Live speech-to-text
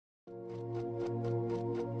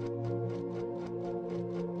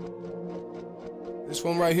This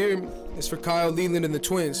one right here is for Kyle Leland and the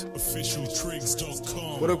Twins.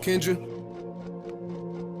 Officialtricks.com. What up, Kendra?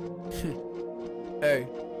 Hey,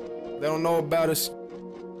 they don't know about us.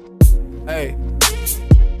 Hey,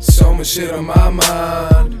 so much shit on my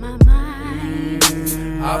mind.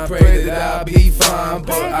 I pray that I'll be fine,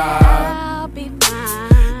 but I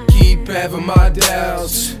keep having my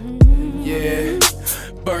doubts. Yeah,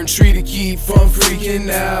 burn tree to keep from freaking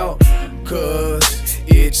out, cause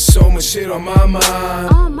it's so much shit on my mind.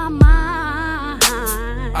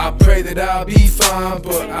 I pray that I'll be fine,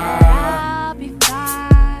 but I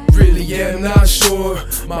really am not sure.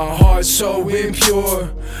 My heart's so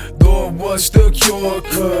impure. Lord, what's the cure?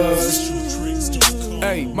 Cause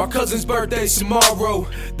hey, my cousin's birthday's tomorrow.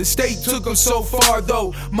 The state took him so far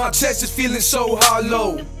though. My chest is feeling so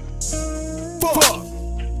hollow. Fuck,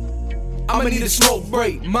 I'ma need a smoke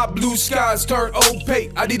break. My blue skies turn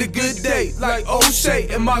opaque. I need a good day, like O'Shea,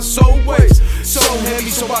 and my soul weighs so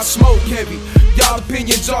heavy, so I smoke heavy. Y'all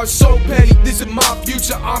opinions are so petty. This is my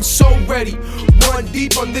future, I'm so ready. One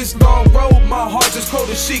deep on this long road. My heart's as cold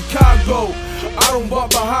as Chicago. I don't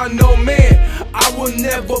walk behind no man. I will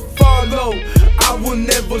never follow. I will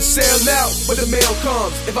never sell out, but the mail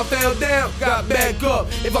comes. If I fell down, got back up.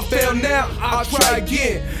 If I fail now, I'll try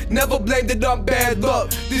again. Never blame that I'm bad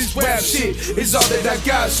luck. This rap shit is all that I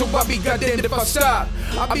got, so I be goddamned if I stop.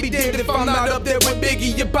 I be damned if I'm not up there with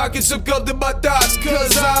Biggie. Your pockets of gold in my thoughts,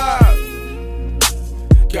 cause I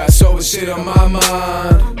got so much shit on my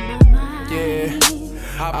mind. Yeah,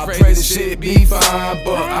 I pray this shit be fine,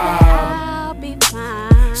 but I'm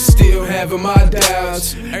still having my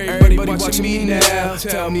doubts. Everybody watching me now,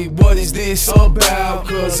 tell me what is this about?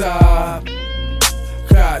 Cause I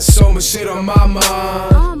got so much shit on my mind.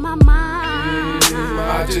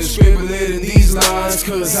 I just scribble it in these lines,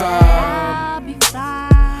 cause I'm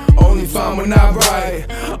only fine when I write.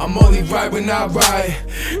 I'm only right when I write.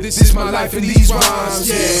 This is my life in these rhymes,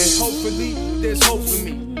 yeah. Hopefully there's hope for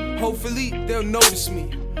me. Hopefully they'll notice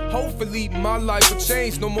me. Hopefully my life will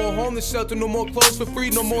change. No more homeless shelter, no more clothes for free,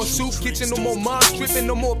 no more soup kitchen, no more moms tripping,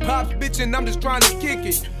 no more pops bitching. I'm just trying to kick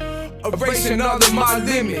it, erasing all of my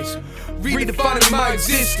limits, redefining my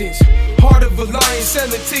existence. Heart of a lion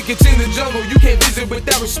selling tickets in the jungle. You can't visit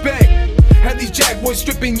without respect. Have these jack boys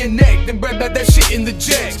stripping your neck, then bring back that shit in the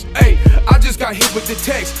jacks. Hey, I just got hit with the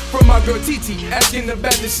text from my girl TT asking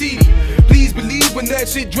about the CD. Please believe when that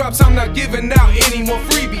shit drops, I'm not giving out any more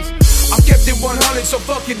freebies. I kept it 100, so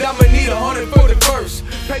fuck it, I'ma need 100 for the verse.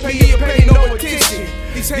 Pay me or pay no attention.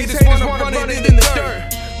 These haters wanna run it in the dirt.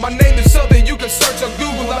 My name is something you can search on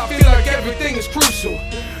Google. I feel like everything is crucial.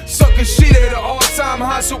 Sucker shit at an all-time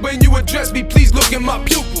high, so when you address me, please look at my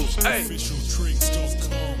pupils. Hey.